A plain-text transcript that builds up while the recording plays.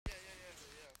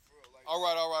All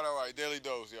right. Daily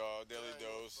dose, y'all. Daily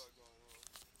dose.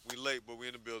 We late, but we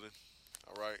in the building.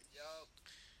 All right. Yup.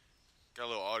 Got a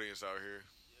little audience out here.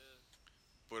 Yeah.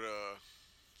 But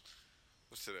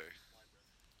what's today?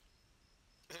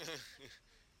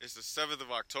 It's the 7th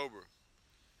of October. 9:45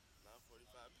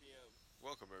 p.m.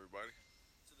 Welcome everybody.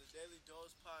 to the Daily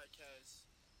Dose Podcast.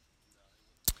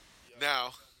 Yo.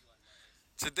 Now,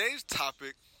 today's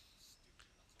topic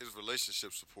is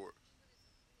relationship support.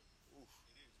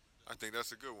 I think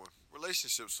that's a good one.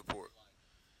 Relationship support.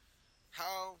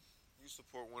 How you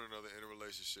support one another in a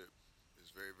relationship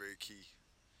is very, very key.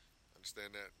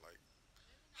 Understand that? Like,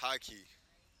 high key.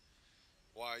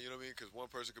 Why? You know what I mean? Because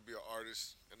one person could be an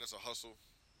artist, and that's a hustle.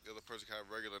 The other person can have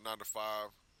regular 9 to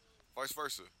 5, vice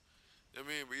versa. You know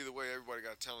what I mean? But either way, everybody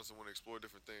got talents and want to explore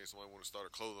different things. Somebody want to start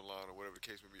a clothing line or whatever the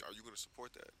case may be. Are you going to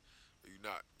support that? Or you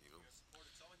not? You know?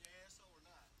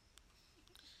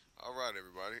 All right,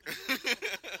 everybody.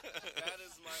 That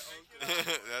is my uncle.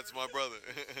 That's my brother.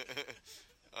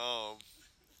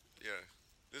 Yeah.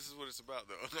 This is what it's about,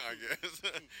 though. I guess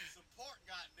Support,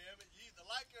 goddammit. You either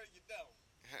like it or you don't.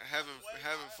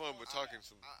 having fun, but talking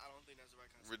some I don't think that's the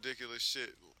right kind of ridiculous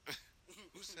shit.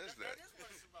 Who says that? That is what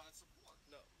it's about. Support.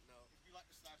 No. If you like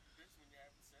to slap the bitch when you're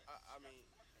having sex. I mean.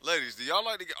 Ladies, do y'all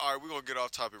like to get? All right, we're gonna get off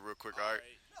topic real quick. All right.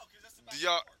 No, because that's about Do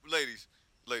y'all, support.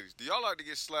 ladies, do y'all like to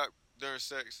get slapped during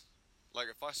sex? Like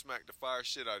if I smack the fire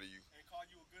shit out of you, And call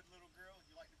you a good little girl,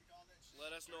 you like to be called that shit?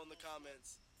 Let us know in the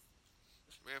comments.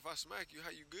 man. If I smack you,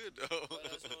 how you good though? Let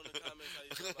us know in the comments how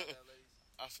you feel about that, ladies.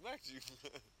 I smacked you.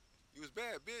 You was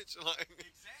bad, bitch. Like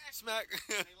Exactly. smack.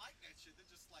 They like that shit. They're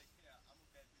just like, yeah, I'm a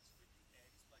bad bitch for you,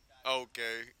 daddy. It's like,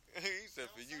 Okay. He said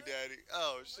for you, daddy.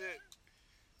 Oh shit.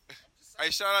 I'm just Hey,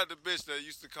 saying. shout out the bitch that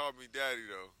used to call me daddy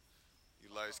though. You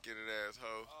light skinned ass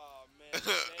hoe. Oh man, shame.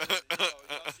 Yo,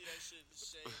 y'all see that shit? The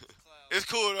shame, the cloud. It's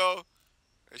cool though.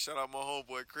 Hey, shout out my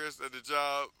homeboy Chris at the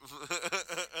job. If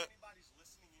anybody's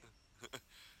listening in,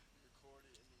 record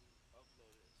it and then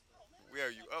upload it and stuff. Yeah,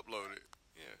 you upload it.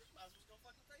 Yeah. Might as well go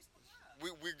fucking Facebook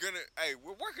Live. We're gonna. Hey,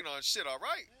 we're working on shit. All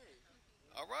right. Hey,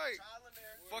 All right. trial and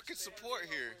error. Fucking We're support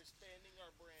expanding here. We're expanding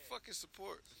our brand. Fucking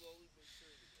support. Slowly but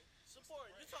surely. Support.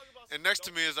 You talking about? And next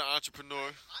to me is an entrepreneur,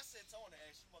 I said so on the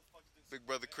ass. You motherfuckers didn't. Big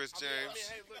brother Chris I James. mean,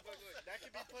 hey, look. That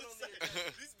can be put on the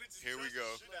agenda. These bitches Here we go.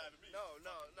 shit out of me. No.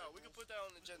 We can put that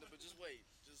on the agenda, but just wait.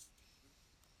 I'm just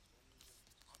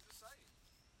saying.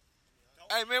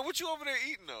 Hey man, what you over there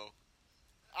eating though?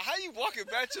 How you walking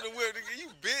back to the whip, nigga? You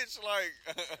bitch, like.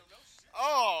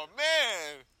 Oh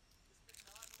man.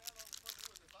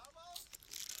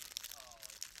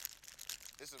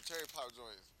 It's some cherry pop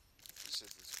joints. This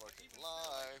shit is fucking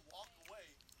live. Walk away,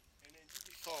 and then you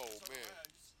can Oh, turn man. around,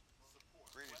 you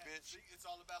support. Greedy What bitch. See, it's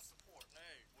all about support.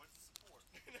 Hey, what's the support?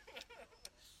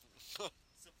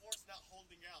 Support's not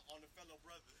holding out on a fellow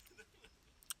brother.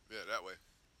 Yeah, that way.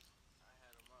 I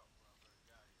had him out when I first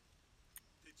got here.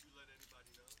 Did you let anybody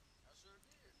know? I sure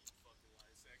did. You fucking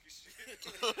lying sack of shit.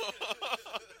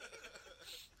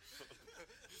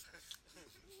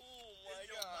 Oh my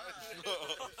god.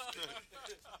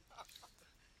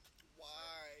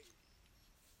 Why?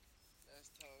 That's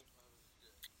tough.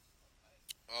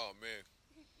 Oh man.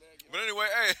 May I get But anyway,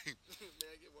 hey, May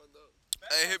I get one though?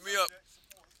 Hey, hit me up.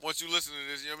 Once you listen to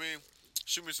this, you know what I mean?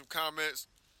 Shoot me some comments,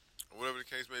 or whatever the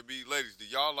case may be. Ladies, do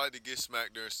y'all like to get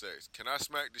smacked during sex? Can I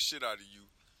smack the shit out of you?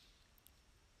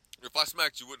 If I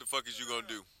smacked you, what the fuck is you gonna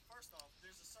do? First off,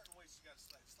 there's a certain way you gotta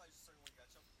slap. Just like there's a certain way you gotta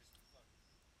choke a bitch when you fuck her.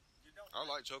 You don't. I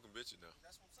like choking bitches now.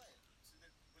 That's what I'm saying.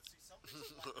 But see, some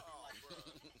bitches like,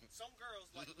 some girls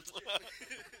like legit.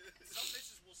 Some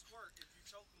bitches will squirt if you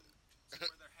choke them to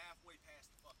where they're halfway past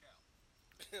the fuck out.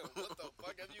 What the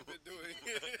fuck have you been doing? What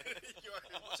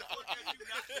have you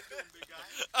not been doing, big guy?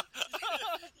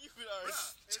 You are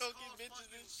choking bitches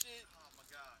and shit. Oh my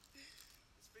god.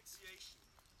 Asphyxiation.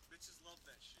 Bitches love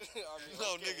that shit. I mean,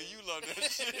 No, nigga, you love that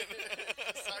shit.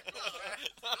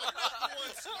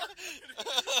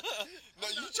 No,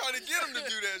 you trying to get them to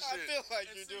do that I shit. feel like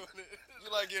you're doing it. You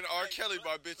like getting R. Kelly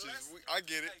by bitches. I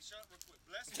get it. Hey, shut up real quick.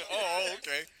 Bless my Oh,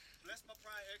 okay. Bless my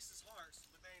prior ex's hearts,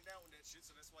 but they ain't down with that shit,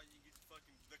 so that's why you get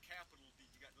fucking the capital D.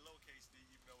 You got the lowercase d,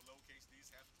 even though lowercase d is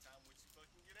half the time what you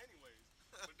fucking get anyways.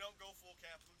 But don't go full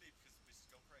capital D because the bitches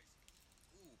go crazy.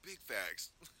 Ooh, big facts.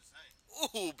 Just saying.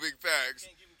 Ooh, big You facts.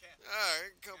 can't give them capital. All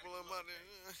right, a couple of them out there.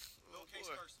 Oh, Lowercase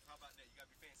boy. cursive, how about that? You gotta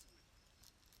be fancy with it.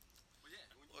 But yeah,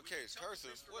 when Okay, you it's choke a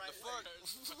cursive. bitch What the right fuck? way-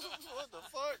 What the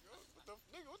fuck?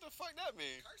 Nigga, what the fuck that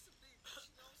mean? Cursive D, bitch,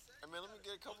 you know what I'm saying? Hey man, let me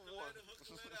get a couple more. Hook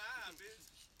the letter I, bitch.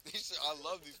 I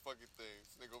love these fucking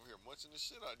things. Nigga over here munching the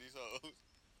shit out of these hoes.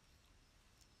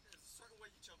 There's a certain way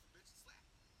you choke a bitch and slap.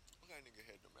 that nigga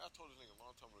head though, man. I told this nigga a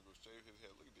long time ago to go shave his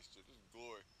head. Look at this shit. This is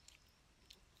glory.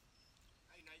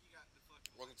 Hey, now you got the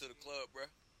fucking. Welcome to the club, bruh.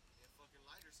 And fucking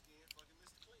lighter skin, fucking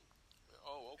Mr. Clean.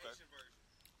 Oh, okay. Asian version.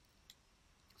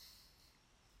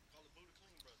 Call it Buddha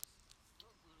Clean Brothers.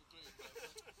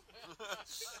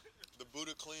 The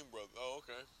Buddha Clean brother. Oh,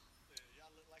 okay. Yeah,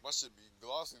 y'all look like. My shit be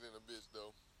glossy than a bitch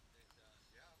though.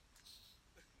 Yeah.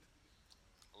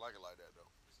 I like it like that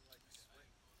though. It's like you sweat.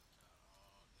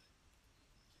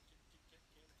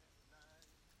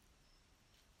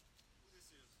 Who this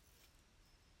is?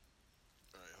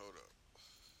 All right, hold up.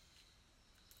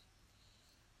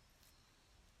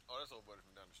 Oh, that's old buddy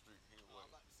from down the street. He I'm away.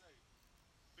 about to say,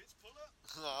 bitch, pull up.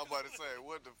 I'm about to say,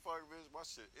 what the fuck, bitch? My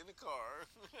shit in the car.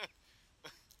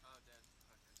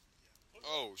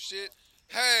 Oh shit.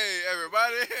 Hey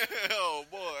everybody. Oh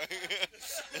boy.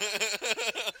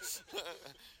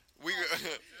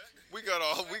 we got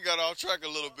off track a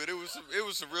little bit. It was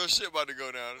some real shit about to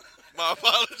go down. My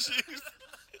apologies.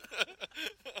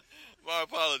 My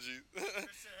apologies.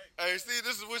 Hey, see,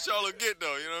 this is what y'all will get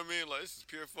though, you know what I mean? Like, this is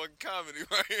pure fucking comedy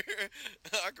right here.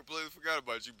 I completely forgot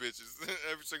about you bitches.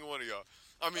 Every single one of y'all.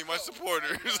 I mean, my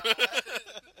supporters.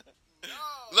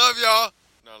 Love y'all.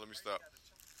 No, let me stop.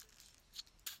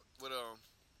 But,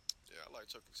 yeah, I like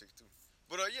choking chicks too.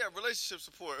 But, yeah, relationship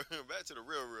support. Back to the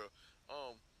real.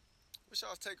 What's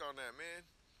y'all's take on that, man?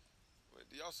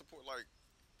 Do y'all support, like,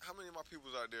 how many of my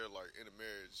people's out there, like, in a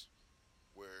marriage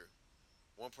where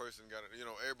one person got it, you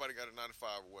know, everybody got a 9 to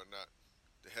 5 or whatnot.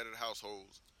 The head of the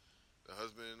households, the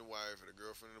husband and the wife, and the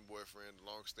girlfriend and the boyfriend, the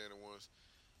long-standing ones.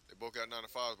 They both got 9 to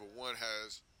 5s, but one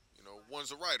has, you know, one's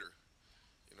a writer.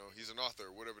 You know, he's an author,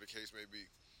 whatever the case may be.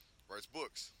 Writes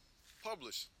books,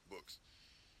 publish books,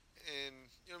 and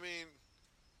you know what I mean.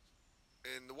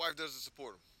 And the wife doesn't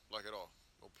support him, like at all.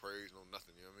 No praise, no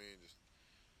nothing. You know what I mean? Just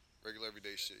regular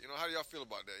everyday shit. You know, how do y'all feel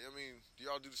about that? You know what I mean? Do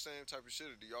y'all do the same type of shit,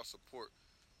 or do y'all support?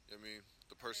 You know what I mean?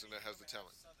 The person that has the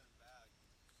talent.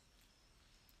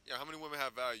 Yeah, how many women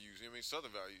have values? You know what I mean?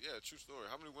 Southern values. Yeah, true story.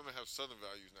 How many women have Southern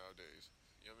values nowadays?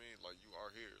 You know what I mean? Like, you are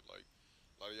here. Like,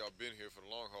 a lot of y'all been here for the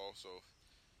long haul, so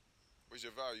where's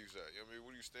your values at? You know what I mean?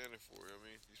 What are you standing for? You know what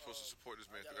I mean? You're supposed to support this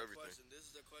man through everything. Question. This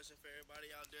is a question for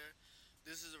everybody out there.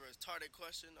 This is a retarded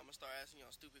question. I'm going to start asking y'all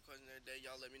stupid questions every day.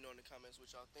 Y'all let me know in the comments what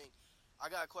y'all think.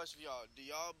 I got a question for y'all. Do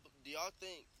y'all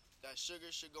think that sugar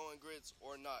should go in grits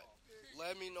or not?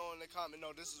 Let me know in the comment.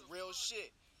 No, this is real shit.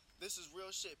 This is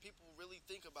real shit. People really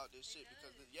think about this shit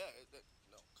because,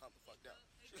 no, calm the fuck down.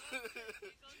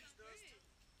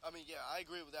 I mean, yeah, I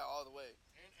agree with that all the way.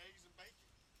 And eggs and bacon.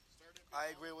 I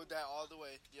agree with that all the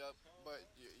way. Yep. But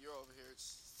you're over here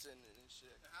sitting and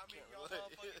shit. Now, how many of y'all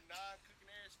motherfucking non-cooking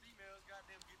ass females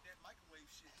goddamn get that microwave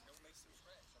shit and don't make some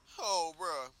scratch? Oh,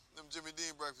 bruh. Them Jimmy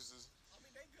Dean breakfasts. I mean,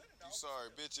 they good You enough.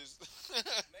 sorry, bitches.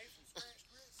 Made from scratch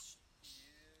grits.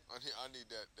 Yeah. I need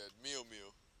that meal.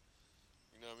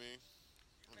 You know what I mean?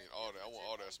 I need all that. I want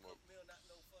all that smoke. Meal, not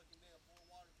no fucking damn boil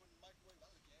water and put in the microwave. I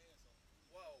lick your ass off.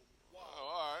 Whoa. Oh,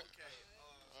 all right. Okay.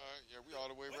 All right. Yeah, we all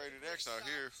the way rated X out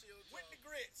here. With the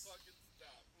grits. Fucking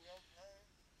stop. You know what I'm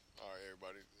saying? All right,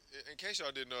 everybody. In case y'all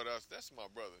didn't know, that's my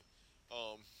brother.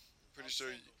 Pretty I'm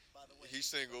sure single, by the way. he's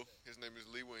single. His name is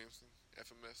Lee Williamson,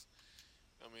 FMS.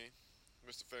 I mean,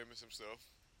 Mr. Famous himself.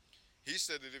 He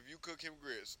said that if you cook him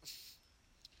grits,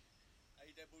 I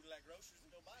eat that booty like groceries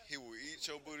and go buy it. he will eat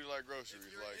your booty like groceries.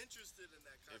 If you're Like, interested in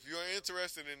that if you're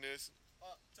interested in this,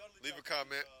 Totally leave a joking.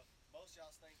 comment. Most y'all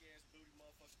stank ass booty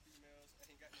motherfucking females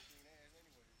ain't got no clean ass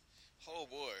anyways. oh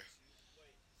boy.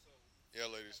 Wait, so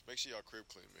Yeah, ladies, make sure y'all crib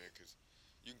clean, man, because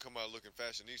you can come out looking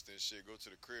fashionista and shit, go to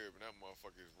the crib, and that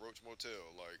motherfucker is Roach Motel.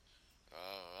 Like,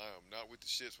 I am not with the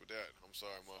shits with that. I'm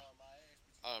sorry, ma.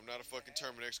 I'm not a fucking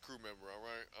Terminex crew member, all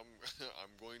right? I'm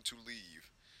going to leave,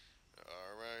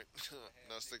 all right?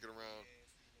 Not sticking around.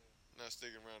 Not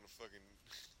sticking around to fucking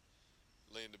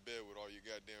lay in the bed with all your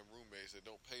goddamn roommates that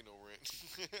don't pay no rent.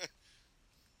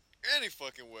 Any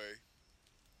fucking way.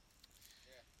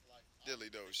 Yeah, like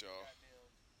Dilly dose, y'all.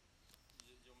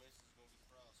 Your missus is gonna be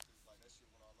proud because like that shit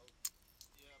went all over.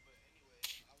 yeah, but anyway,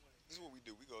 I want to. This is what we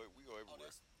do. We go Oh, everywhere.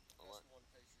 that's All right. the one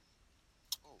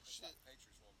Patriots. Oh It's shit. not the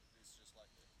Patriots one, but it's just like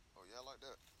that. Oh yeah, I like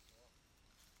that.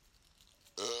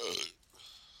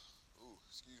 Ooh,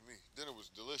 excuse me. Dinner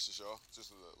was delicious, y'all. Just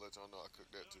to let y'all know I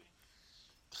cooked that too.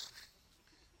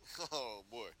 Oh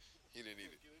boy, he didn't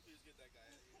eat it. Can we please get that guy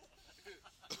out of here?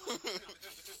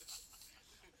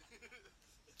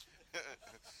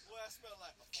 What I smell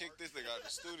like? Kick this thing out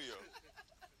of the studio.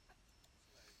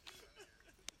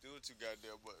 Do it too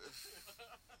goddamn much.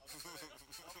 I'm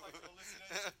fucking gonna listen to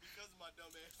that shit because of my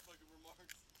dumb ass fucking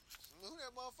remarks. Who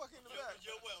that motherfucker in the back?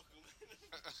 You're welcome.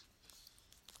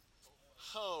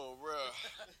 Oh, bro.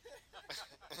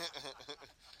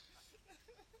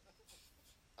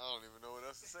 I don't even know what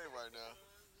else to say right now.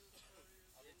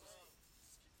 I mean,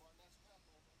 just keep farting out your mouth,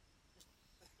 motherfucker.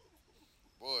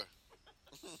 Boy.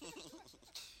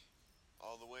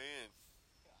 All the way in.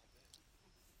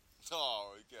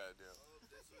 Oh, goddamn.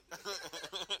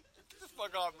 Get the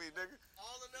fuck off me, nigga.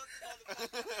 All or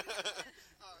nothing, motherfucker.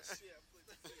 Oh shit, I flicked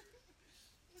the cigarette.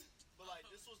 But like,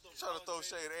 this was the Trying to throw wrong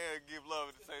shade and give love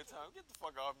at the same time. Get the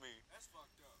fuck off me. That's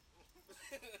fucked up.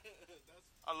 That's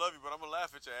I love you, but I'm gonna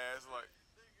laugh at your ass like.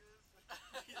 niggas.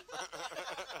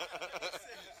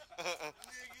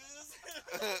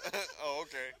 Oh,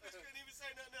 okay. I couldn't even say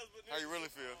nothing else but How you niggas.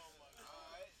 really feel? Oh my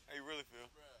god. How you really feel?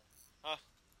 Bruh. Huh?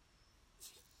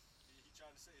 He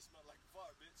trying to say it smelled like a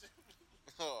fart, bitch.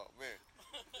 Oh man.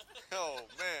 Oh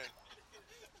man.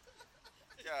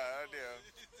 God damn.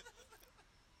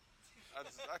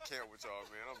 I can't with y'all,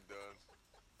 man. I'm done.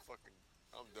 Fucking,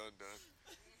 I'm done.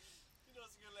 You know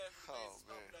it's a good laugh at Oh,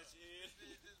 the man. at your head.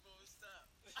 This won't stop.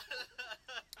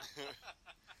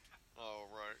 All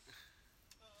right.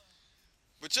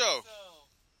 But yo, So,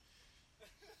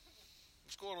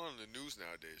 what's going on in the news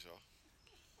nowadays, y'all?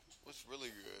 What's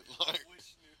really good? Like,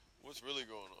 which new? what's really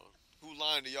going on? Who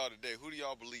lying to y'all today? Who do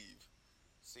y'all believe?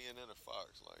 CNN or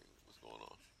Fox? Like, what's going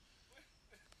on?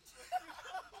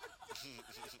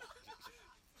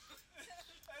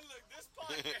 Hey, look, this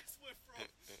podcast went from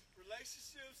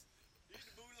relationships, eat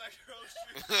the booty like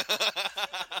groceries.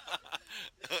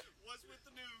 What's with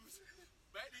the news?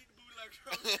 Back to eat the booty like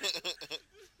groceries.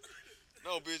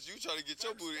 No, bitch, you trying to get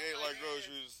your booty ate like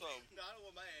groceries or something. No, I don't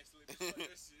want my ass licked. Fuck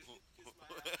that shit. Kiss my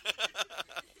ass.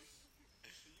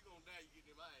 You gonna die, you getting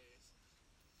in my ass.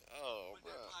 Oh, But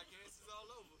bro. that podcast is all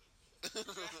over.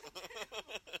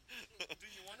 Do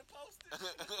you want to post it?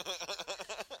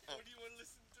 Or do you want to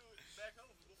listen to it back over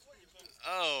before you post it?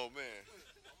 Oh, man.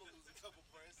 I'm gonna lose a couple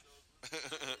friends, so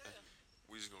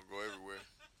We just gonna go everywhere.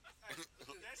 hey,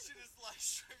 that shit is like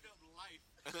straight up life.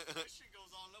 That shit goes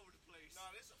all over the place. Nah,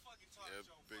 this a fucking talk Yeah,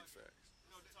 show. big Fuck it. facts.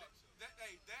 No,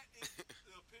 that is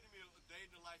the epitome of a day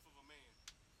in the life of a man.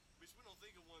 Bitch, we don't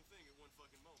think of one thing at one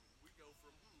fucking moment. We go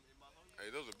from, in my home. Hey,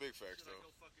 those are big facts, Should I though.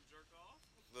 go fucking jerk off?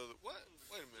 Those are, what?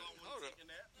 Wait a Do I minute. wanna Hold up. take a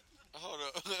nap? Hold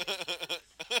up.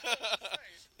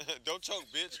 Don't choke,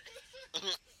 bitch.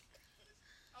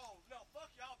 Oh, no,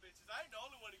 fuck y'all bitches. I ain't the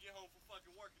only one to get home from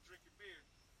fucking work and drinking beer.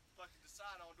 Fucking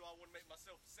decide on do I want to make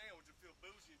myself a sandwich and feel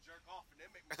bougie and jerk off and then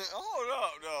make me. Hold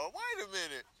up, no. Wait a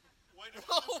minute. Wait a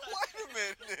Oh, minute. wait a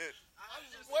minute. I'm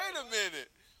just Wait a minute.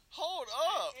 Hold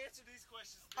up. Answer these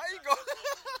questions. How you bitch. go?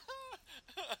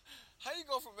 How you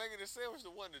go from making a sandwich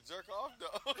to wanting to jerk off,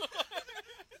 though?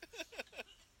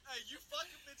 Hey, you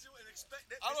fucking bitch and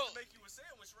expect that I bitch don't- to make you a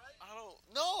sandwich, right? I don't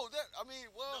know. That I mean,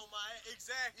 well, No, my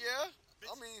exactly. yeah. Bitch.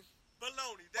 I mean,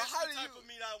 Baloney. But That's how the do type you- of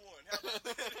meat I want. How about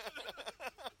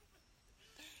that?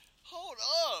 hold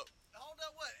up. Hold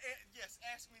up, what? Yes,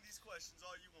 ask me these questions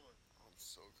all you want. I'm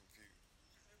so confused.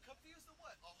 Confused of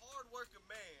what? A hard working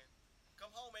man come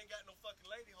home ain't got no fucking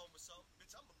lady home or something.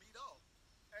 Bitch, I'm gonna beat off.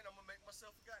 And I'm gonna make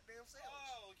myself a goddamn sandwich.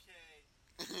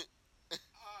 Okay.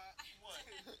 What?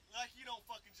 Like you don't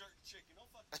fucking jerk the chicken. Don't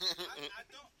fucking. I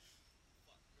don't.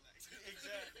 Fuck, relax.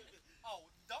 Exactly. Oh,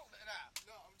 don't. Nah.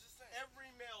 No, I'm just saying.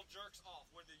 Every male jerks off,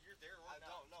 whether you're there or I not.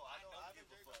 don't know. I don't give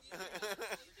a fuck.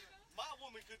 My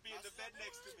woman could be in the bed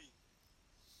next to me.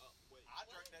 Wait. I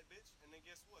jerk that bitch, and then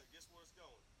guess what? Guess where it's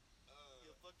going?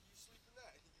 Yeah, fuck you sleeping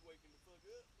at? You waking the fuck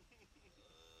up?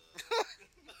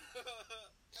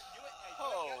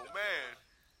 Oh man.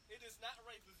 It is not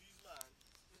rape if he's lying.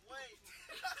 Wait.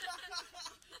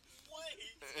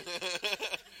 Wait.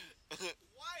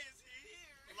 Why is he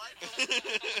here? Like a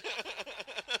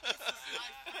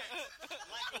life facts.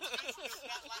 Like a bitch does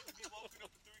not like to be woken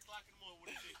up at 3 o'clock in the morning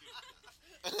with a dick in.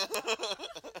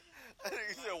 I think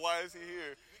he said, "Why is he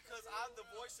here?" Because I'm the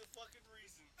voice of fucking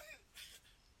reason.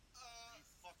 You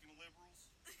fucking liberals.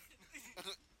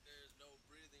 There's no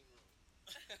breathing room.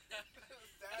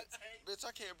 That's hate. Bitch,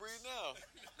 I can't breathe now.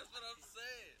 That's what I'm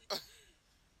saying.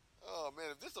 Oh man,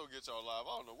 if this don't get y'all live,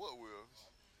 I don't know what will.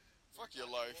 Fuck your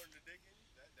life. More than the dick in you,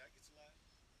 that gets you live.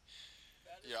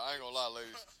 Yeah, I ain't gonna lie,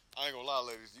 ladies. I ain't gonna lie,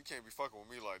 ladies. You can't be fucking with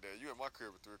me like that. You at my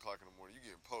crib at 3 o'clock in the morning. You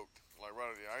getting poked. Like right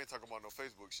out there. I ain't talking about no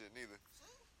Facebook shit neither.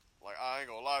 Like I ain't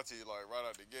gonna lie to you. Like right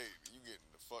out the gate, you getting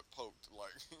the fuck poked.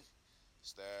 Like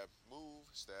stab, move,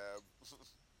 stab.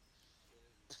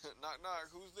 Knock, knock.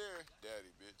 Who's there? Daddy,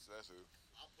 bitch. That's who.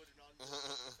 I'll put it on your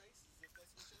faces if that's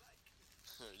what you like.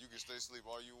 You can stay asleep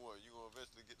all you want. You gonna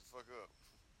eventually get the fuck up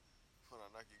when I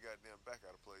knock your goddamn back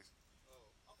out of place.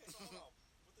 Oh, okay, so hold on.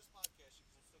 With this podcast,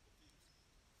 because I'm still confused.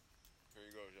 Here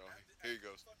you go, y'all. Here you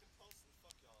goes. Fucking post and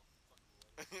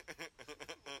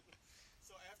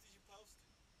So after you post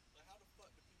it, like how the fuck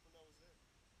do people know it's there?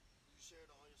 You share it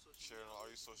on all your social Share it on all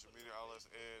your social media outlets,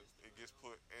 and it gets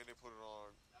put, and they put it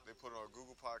on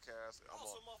Google Podcasts. Oh,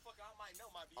 so motherfucker I might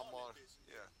know might be I'm on on, that bitch.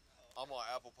 yeah. Oh. I'm on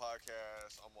Apple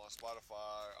Podcasts. I'm on Spotify.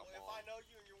 Well, if I know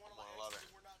you and you're one of I'm my on a lot exes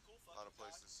of- and we're not cool, fuck lot of you,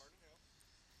 God, places. burn in hell.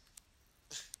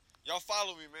 Y'all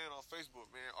follow me, man, on Facebook,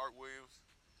 man. Art Williams,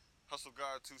 Hustle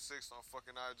God 26 on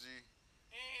fucking IG,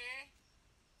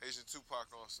 Asian Tupac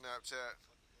on Snapchat.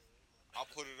 I'll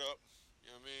put it up. You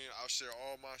know what I mean? I'll share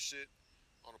all my shit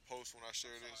on a post when I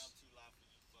share Sorry, this. I'm too loud for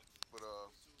you, fucking. But you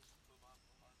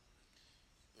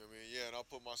know what I mean? Yeah, and I'll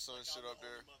put my son's shit up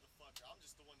there. Motherfucker, I'm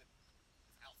just the one that's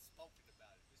outspoken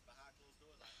about it. It's behind closed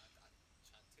doors. I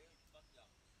try to tell you, fuck y'all.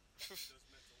 Fuck those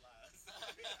mental lies. I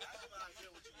don't idea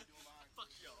what you can do behind.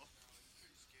 Fuck y'all. It's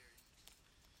pretty scary.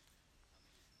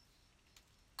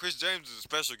 Chris James is a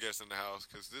special guest in the house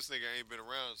because this nigga ain't been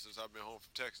around since I've been home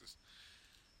from Texas.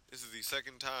 This is the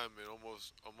second time in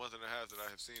almost a month and a half that I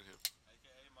have seen him.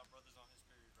 AKA my brother's on his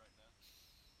period right now.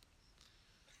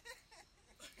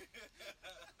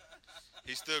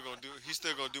 He's still gonna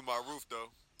do my roof though.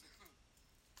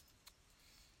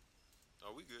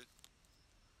 Oh, we good.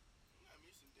 You got me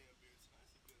some damn beer tonight.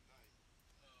 It's a good night.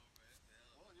 Oh man.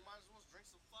 Well, you might as well drink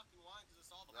some fucking wine because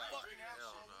it's all the Nah, fucking hell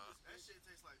out. nah. That shit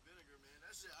tastes like vinegar, man.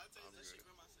 That shit, I taste I'm that shit.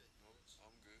 good. Grandma said, Nope,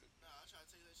 I'm good. nah, I try to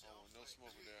taste that shit. Oh, I was no like,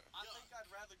 smoke with that. I think I'd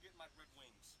rather get my red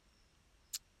wings.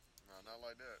 Nah, not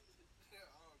like that. Yeah,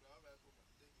 I don't know. I'm about to put my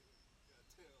dick in it.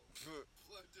 Goddamn.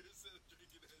 Plunder instead of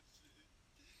drinking that shit.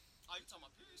 Oh, you talking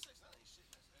about period sex? That ain't shit.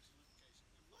 That's extra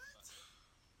lubrication. What?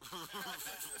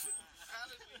 How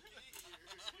did we get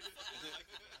here?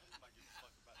 Nobody give a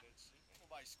fuck about that shit. Ain't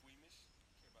nobody squeamish.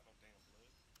 Care about no damn blood.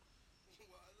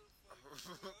 Why the fuck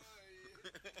you lying?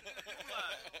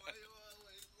 Why? Why you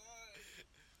always lying?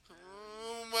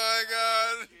 Oh my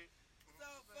God.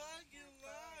 Stop fucking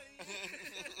lying.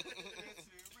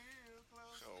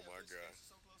 Oh my God.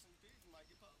 So close in the period, you might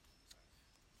get poked.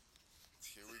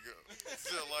 Here we go.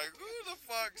 So like, who the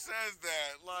fuck says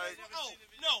that? Like, Oh,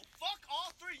 no, fuck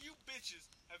all three you bitches.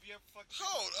 Have you ever fucked a bitch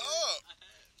hold on period? up.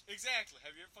 Exactly.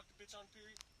 Have you ever fucked a bitch on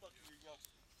period? Fuck you, you're young.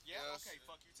 Yeah? Yes. Okay,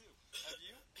 fuck you too. Have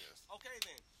you? Yes. Okay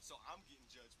then. So I'm getting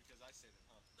judged because I said it,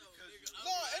 huh?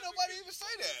 No, ain't nobody even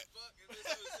say that. Fuck, and this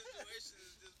whole situation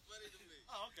is just funny to me.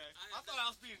 Oh, okay. I thought I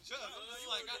was being judged. I'm just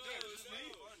like, goddamn, it's just me.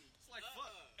 It's like,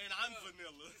 fuck. And I'm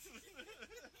vanilla.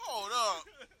 Hold up.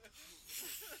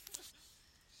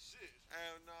 Shit.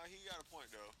 Nah, he got a point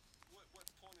though. What point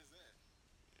is that?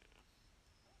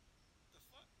 The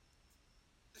fuck?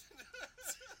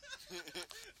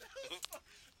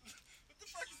 What the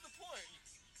fuck is the point?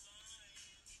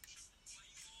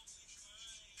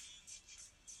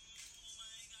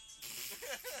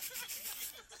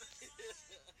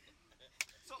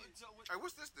 So what, Hey,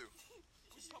 what's this do?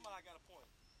 you talking about I got a point?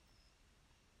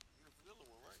 You the vanilla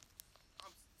one, right?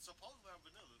 Supposedly I'm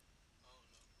vanilla. Oh, no.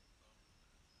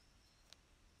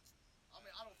 I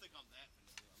mean, I don't think I'm that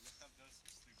vanilla. I mean, I've done some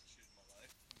stupid shit in my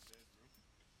life in the bedroom.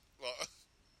 Well,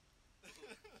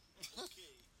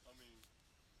 Okay. I mean,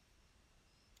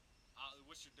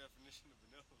 what's your definition of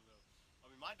vanilla, though? I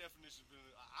mean, my definition of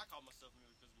vanilla, I call myself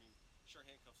vanilla because, I mean, sure,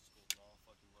 handcuffs is cool. No,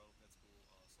 fucking rope, that's cool.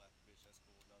 Slap a bitch, that's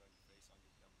cool. Nut on your face, I'm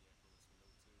yeah, cool. That's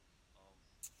vanilla,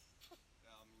 too.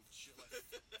 Yeah, I mean, shit like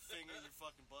finger in your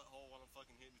fucking butthole while I'm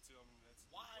fucking hitting it, too. I mean, that's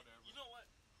whatever. You know what?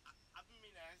 I've been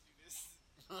meaning to ask you this.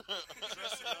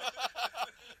 Dressing up,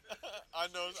 I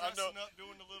know,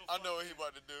 doing the little I know what he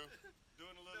about to do.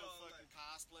 doing a little No, fucking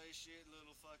cosplay shit,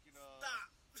 little fucking,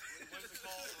 Stop. what is it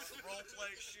called? Role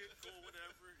play shit, cool,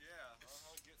 whatever. Yeah,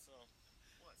 get some.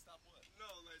 What? Stop what? No,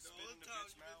 like the Spit whole in the time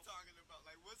bitch you've been mouth. talking about,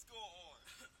 like, what's going on?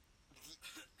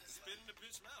 Spit in the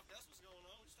bitch mouth. That's what's going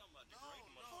on. What you talking about? Degrading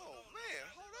motherfucker. Oh, man,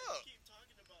 hold up. You keep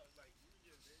talking about, like, you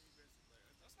get very aggressive. Like,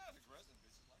 That's not aggressive.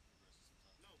 Bitches like aggressive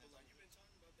sometimes. no, but, like, you've been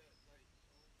talking about that, like,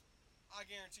 I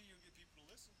guarantee you'll get people to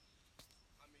listen.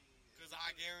 I mean. Because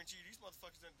I guarantee you, these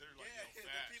motherfuckers, they're like, Yeah, yo,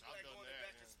 the facts, people I've that done go in the that.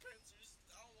 back of Spencer's,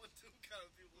 I don't want them kind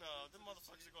of people. No, them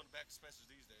motherfuckers are going to back to Spencer's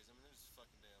these days. I mean, they're just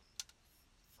fucking damn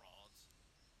frauds.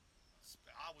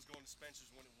 I was going to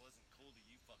Spencer's when it wasn't cool to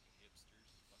you fucking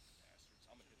hipsters. Fucking bastards.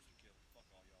 I'm a hipster killer. Fuck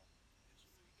all y'all.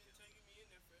 You've been taking me in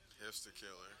there forever. Hipster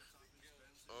killer.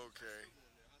 Okay.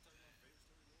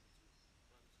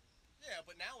 Yeah,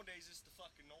 but nowadays it's the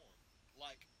fucking norm.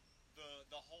 Like,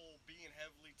 the whole being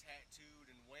heavily tattooed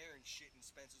and wearing shit in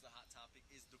Spencer's a hot topic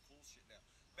is the cool shit now.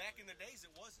 Back in the days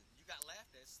it wasn't. You got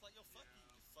laughed at. It's like, yo, fuck you,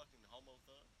 you fucking homo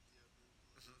thug.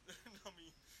 I mean,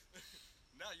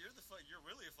 now you're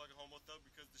really a fucking homo thug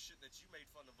because the shit that you made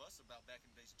fun of us about back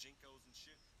in the days, Jinkos and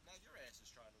shit, now your ass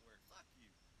is trying to wear. Fuck you.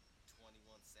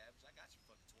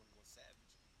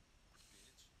 savage,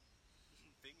 bitch.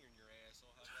 Fingering your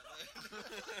asshole. How about that?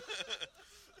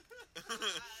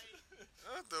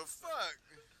 What the fuck?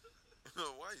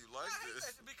 Why you like I hate this?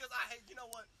 that because I hate. You know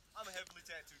what? I'm a heavily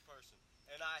tattooed person,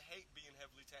 and I hate being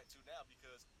heavily tattooed now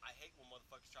because I hate when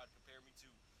motherfuckers try to compare me to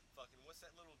fucking what's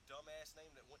that little dumbass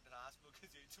name that went to the hospital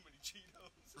because he ate too many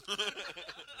Cheetos.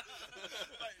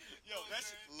 Like, yo,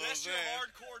 that's your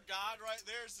hardcore god right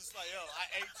there. It's just like, yo, I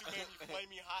ate too many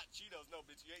flaming hot Cheetos. No,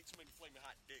 bitch, you ate too many flaming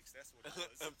hot dicks. That's what it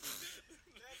was. That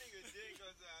nigga did go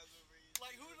to the hospital.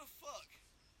 Like, who the fuck?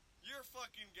 You're a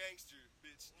fucking gangster,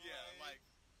 bitch. Yeah, Right. like,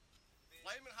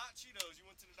 flaming hot Cheetos, you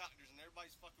went to the doctors and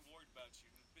everybody's fucking worried about you.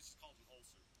 The bitch is called an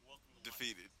ulcer. Welcome to life.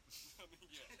 Defeated. I mean,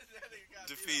 yeah. That nigga got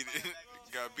Defeated. beat up by that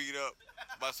Got beat up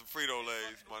by some Frito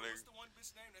Lays, my What's nigga. the one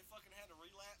bitch name that fucking had a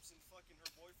relapse and fucking her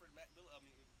boyfriend, Matt Miller? I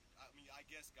mean, I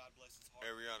guess God bless his heart.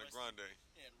 Ariana Rest- Grande.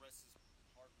 Yeah, and rest his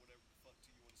heart, whatever the fuck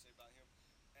you want to say about him.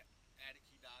 Addict,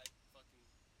 he died, fucking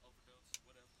overdose,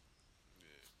 whatever.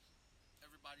 Yeah.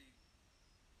 Everybody,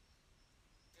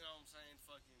 you know what I'm saying,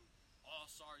 fucking all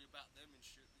sorry about them and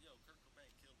shit. But yo, Kurt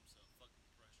Cobain killed himself, fucking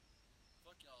depression.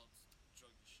 Fuck y'all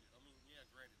druggy shit. I mean, yeah,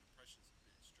 granted, depression's a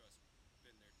bitch, trust me.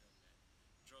 Been there, done that.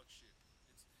 Drug shit,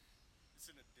 it's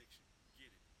an addiction, get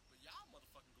it. But y'all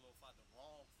motherfucking glorify the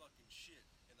wrong fucking shit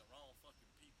and the wrong fucking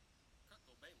people. Kurt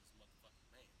Cobain was a motherfucking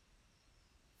man.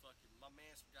 Fucking, my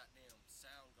man's goddamn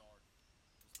Soundgarden was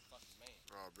the fucking man.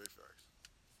 Oh, big facts.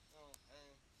 Oh,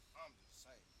 man, I'm just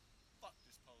saying. Fuck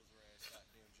this poser ass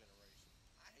goddamn generation.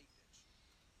 I hate that shit.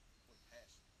 With a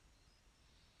passion.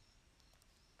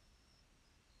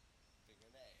 Finger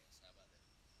in the ass. How about that?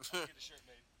 I'm gonna get a shirt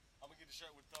made. I'm gonna get a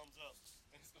shirt with thumbs up.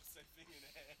 And it's gonna say finger in the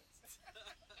ass.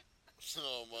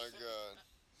 Oh my god.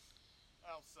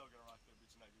 I'm so gonna rock that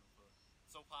bitch and not give a fuck.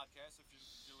 So podcast, if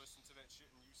you're listening to that shit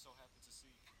and you so happen to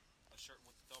see a shirt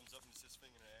with the thumbs up and it says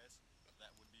finger in the ass,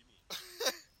 that would be me.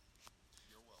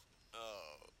 You're welcome.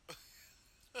 Oh.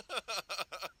 If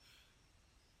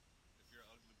you're an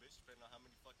ugly bitch, depending on how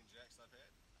many fucking jacks I've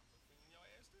had, I'll put a finger in your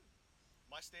ass too.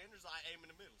 My standards, I aim in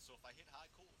the middle. So if I hit high,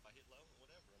 cool. If I hit low,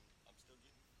 whatever. I'm still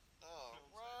getting. All You know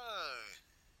what I'm right.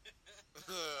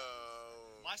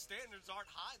 Oh. My standards aren't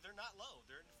high. They're not low.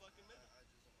 They're in the fucking middle. I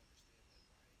just don't understand that,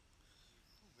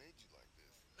 Who made you like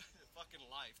this? Fucking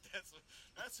life. That's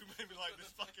who made me like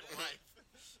this fucking life.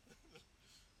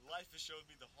 Life has showed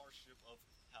me the hardship of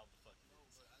how the fuck it No,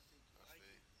 is. but I think you I like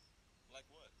see. it. Like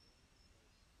what?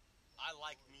 I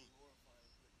like me. Glorifying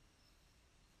putting finger in the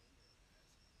ass.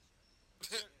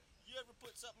 You ever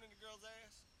put something in a girl's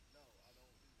ass? No, I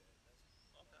don't do that. That's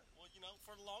Okay. Well, you know,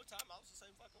 for a long time, I was the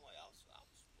same fucking way. I was, you know,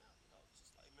 just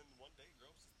like, and then one day,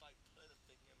 girl was just like, put a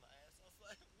finger in my ass. I was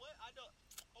like, what? I don't.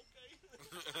 Okay.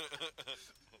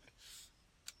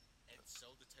 And so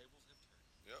the tables have turned.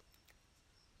 Yep.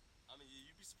 I mean,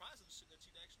 you'd be surprised at the shit that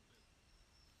she'd actually do.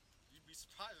 You'd be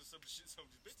surprised at some of the shit some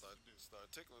of these bitches would do. Start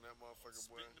tickling that motherfucker,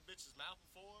 boy. Spit in the bitch's mouth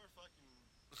before, fucking.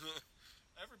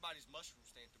 Everybody's mushroom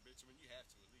stamped the bitch. I mean, you have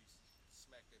to at least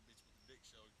smack that bitch with a dick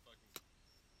show. Fucking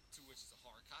 2 inches of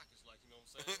hard cock is like, you know what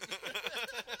I'm saying?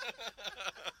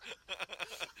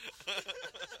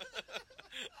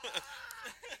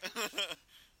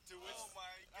 Two inches. Oh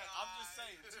my god. I'm just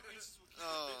saying, 2 inches will keep Oh,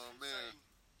 the bitch from man. saying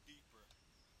deeper.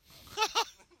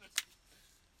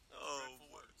 Oh, Dreadful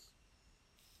boy. words.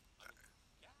 I mean,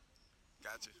 yeah.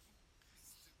 Gotcha.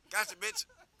 Gotcha, bitch.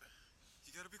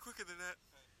 You gotta be quicker than that.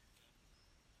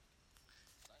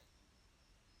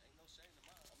 Ain't no shame in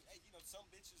mine. I mean, hey, you know, some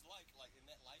bitches like in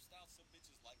that lifestyle, some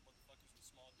bitches like motherfuckers with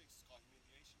small dicks. It's called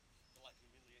humiliation. They like to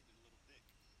humiliate their little dick.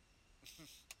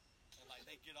 And like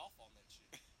they get off on that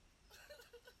shit.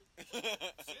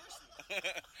 Seriously.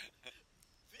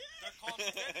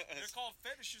 They're called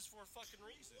fetishes for a fucking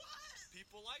reason. What?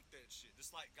 People like that shit.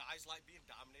 Just like guys like being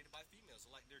dominated by females.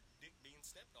 They like their dick being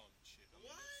stepped on and shit. I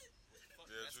mean, What?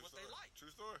 that's what they like.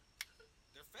 True story.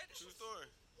 They're fetishes. True story.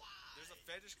 Why? There's a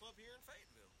fetish club here in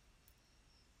Fayetteville.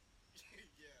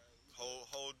 Yeah.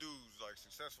 Whole dudes, like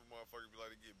successful motherfuckers, be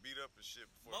like to get beat up and shit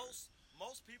before.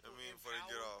 Most people before they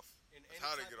get off. in That's any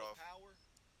how they type get of off. power,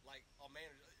 like a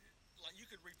manager, like you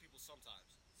could read people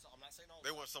sometimes. So I'm not saying all.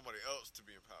 They the want somebody else to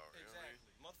be in power. You know what I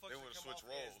exactly. mean? Motherfuckers They that wanna come switch off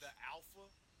as roles. the alpha,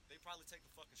 they probably take a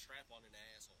fucking strap on in the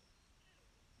asshole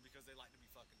because they like to be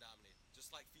fucking dominated, just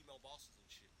like female bosses and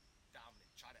shit.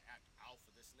 Dominate, try to act alpha,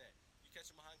 this and that. You catch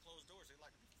them behind closed doors, they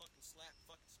like to be fucking slapped,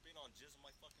 fucking spit on, jizz on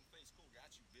my fucking face. Cool, got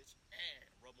you, bitch.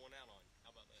 Rub one out on you.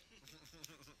 How about that?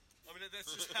 I mean,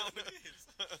 that's just how it is.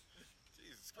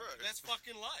 Jesus I mean, Christ. that's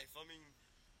fucking life. I mean,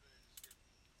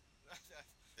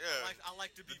 yeah. I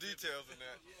like to be the details in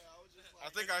that. Yeah, I was just I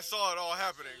like. think I saw it all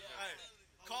happening. Hey,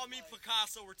 Call me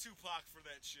Picasso or Tupac for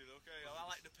that shit, okay? I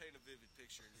like to paint a vivid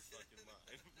picture in your fucking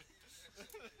mind.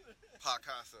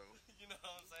 Picasso. You know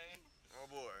what I'm saying? Oh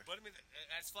boy. But I mean,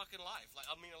 that's fucking life. Like,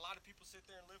 I mean, a lot of people sit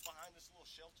there and live behind this little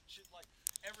sheltered shit. Like,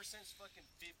 ever since fucking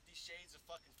 50 Shades of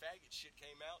fucking faggot shit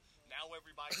came out, now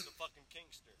everybody's a fucking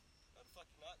kinkster. No, the fuck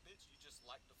you're not, bitch. You just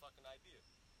like the fucking idea.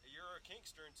 You're a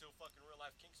kinkster until fucking real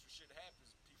life kinkster shit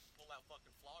happens. People pull out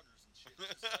fucking floggers and shit.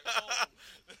 It's just like,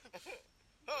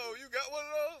 Oh, you got one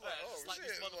of those? Like, yeah, oh it's like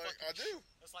shit! these Like, motherfucking I do.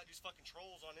 That's like these fucking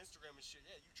trolls on Instagram and shit.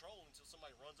 Yeah, you troll until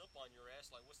somebody runs up on your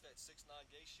ass. Like, what's that 6ix9ine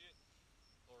gay shit?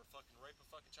 Or fucking rape a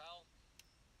fucking child?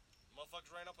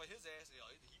 Motherfuckers ran up on his ass. You know,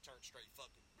 he turned straight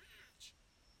fucking bitch.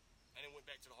 And it went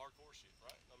back to the hardcore shit,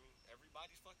 right? I mean,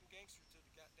 everybody's fucking gangster till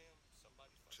the goddamn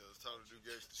somebody fucking. So it's time to do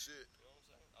gangster shit. You know what I'm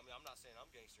saying? I mean, I'm not saying I'm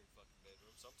gangster in the fucking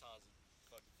bedroom. Sometimes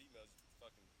the fucking females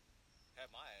fucking have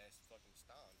my ass fucking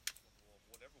stoned. Well,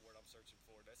 whatever word I'm searching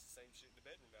for, that's the same shit in the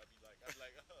bedroom. I'd be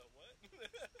like, what?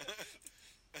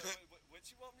 What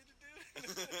you want me to do?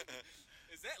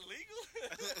 Is that legal?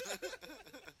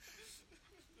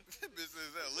 Bitch,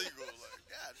 is that legal? Like,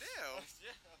 goddamn.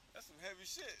 Yeah. That's some heavy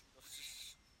shit.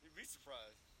 You'd be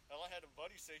surprised. Hell, I had a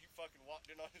buddy say he fucking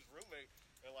walked in on his roommate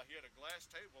and like he had a glass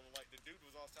table and like the dude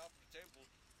was on top of the table.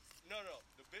 No,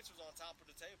 the bitch was on top of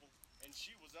the table and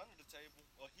she was under the table.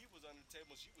 Well, he was under the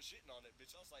table and she was shitting on that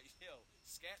bitch. I was like, yo,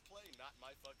 scat play, not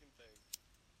my fucking thing.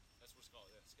 That's what it's called,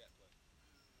 yeah, scat play.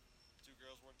 2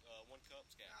 girls, 1 cup,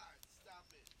 scat. God, stop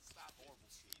it. Stop Horrible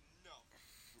it. shit. No.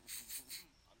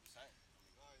 I'm just saying.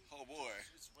 I mean, Oh boy.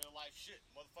 it's real life shit.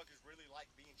 Motherfuckers really like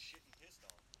being shit and pissed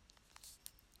on.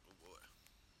 Oh boy.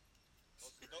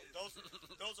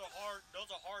 Those are hard. Those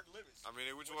are hard limits. I mean,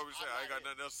 what you want me to say? I ain't got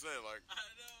nothing else to say. Like, I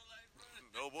know, like, bro.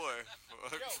 oh boy.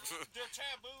 Yo, they're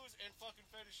taboos and fucking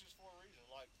fetishes for a reason.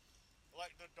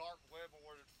 Like the dark web or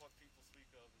whatever the fuck people speak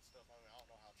of and stuff. I mean, I don't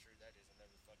know how true that is. I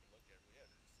never fucking looked at it. But yeah,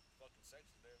 there's fucking sex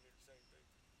is damn near the same thing.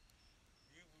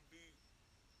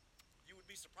 You would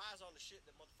be surprised on the shit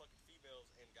that motherfucking females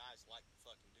and guys like to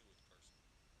fucking do with the person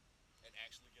and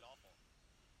actually get off on.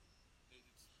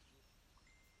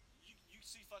 You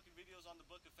see fucking videos on the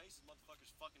Book of Faces, motherfuckers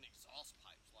fucking exhaust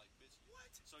pipes, like, bitch. What?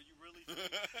 So you really think?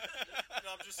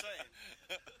 No, I'm just saying.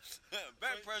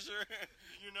 Back pressure.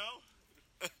 You know?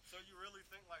 So you really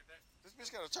think like that? This bitch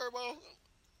got a turbo.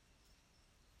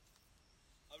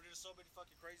 I mean, there's so many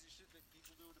fucking crazy shit that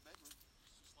people do in the bedroom.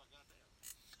 It's just like, goddamn.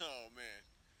 Oh man.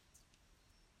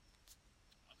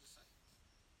 I'm just saying.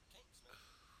 Kinks, man.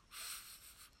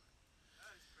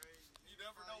 That is crazy. You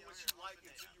never know what you like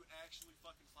until you actually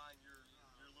fucking find your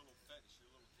little fetish, your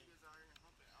little kink. Niggas out here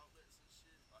humping outlets and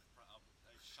shit. A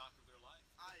shock of their life.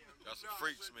 I am Got some not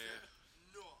freaks, with man. that.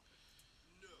 No.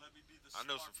 Let me be the I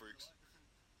know spark some of your freaks. life.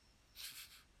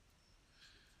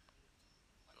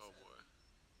 Like I Oh said, boy.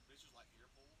 bitches like ear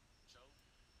pull, choke,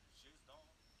 shiz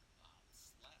dong,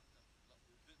 slap.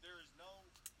 There is no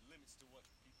limits to what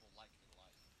people like in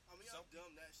life. I mean, Some I've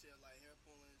done that shit, like hair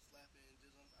pulling, slapping,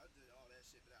 just I did all that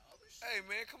shit, but that other shit. Hey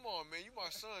man, come on, man. You my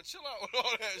son. Chill out with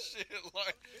all that shit.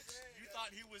 Like, You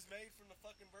thought he was made from the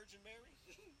fucking Virgin Mary?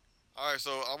 all right.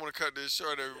 So I'm gonna cut this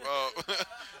short.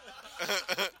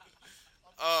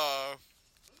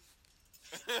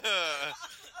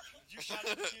 You shot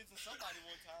at the kids and somebody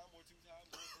one time or 2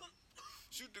 times or 3.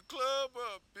 Shoot the club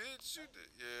up, bitch. Shoot the.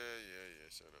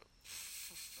 Yeah. Shut up.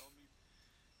 Tell me,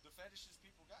 the fetishes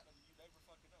people got, I mean, you never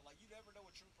fucking know. Like, you never know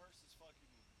a true person's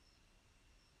fucking.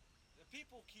 The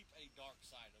people keep a dark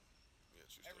side of them. Yeah,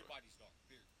 true story. Everybody's dark,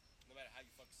 period. No matter how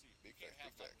you fucking see it. Big You can't facts,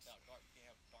 have big light facts. without dark. You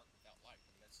can't have dark without light. I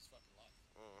mean, that's just fucking life.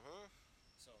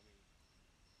 So, I mean,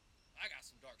 I got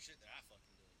some dark shit that I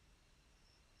fucking do.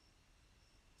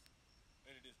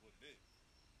 And it is what it is.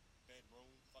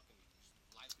 Bedroom, fucking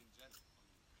life in general. I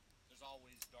mean, there's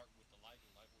always dark with the light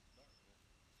and light with the dark. You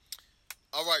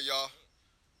know? All right, y'all.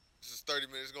 This is 30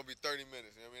 minutes. It's gonna be 30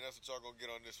 minutes. You know what I mean? That's what y'all gonna get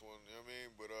on this one. You know what I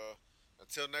mean? But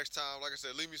until next time, like I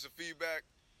said, leave me some feedback.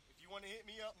 If you want to hit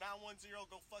me up, 910,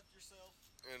 go fuck yourself.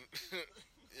 And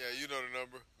yeah, you know the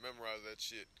number. Memorize that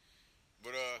shit.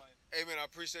 But hey man, I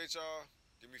appreciate y'all.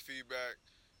 Give me feedback.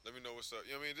 Let me know what's up.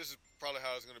 You know what I mean? This is probably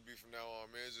how it's gonna be from now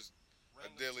on, man. It's just a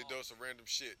daily dose of random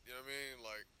shit. You know what I mean?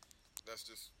 Like, that's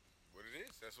just what it is.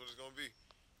 That's what it's gonna be.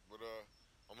 But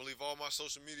I'm gonna leave all my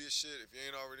social media shit. If you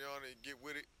ain't already on it, get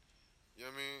with it. You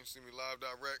know what I mean? See me live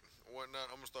direct and whatnot.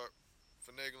 I'm gonna start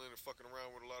finagling and fucking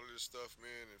around with a lot of this stuff,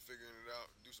 man, and figuring it out.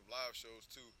 Do some live shows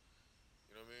too.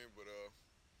 You know what I mean? But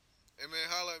hey man,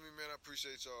 holla at me, man. I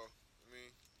appreciate y'all. I mean,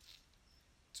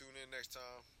 tune in next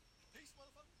time Peace,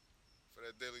 motherfucker. for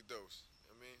that daily dose.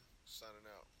 You know what I mean? Signing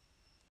out.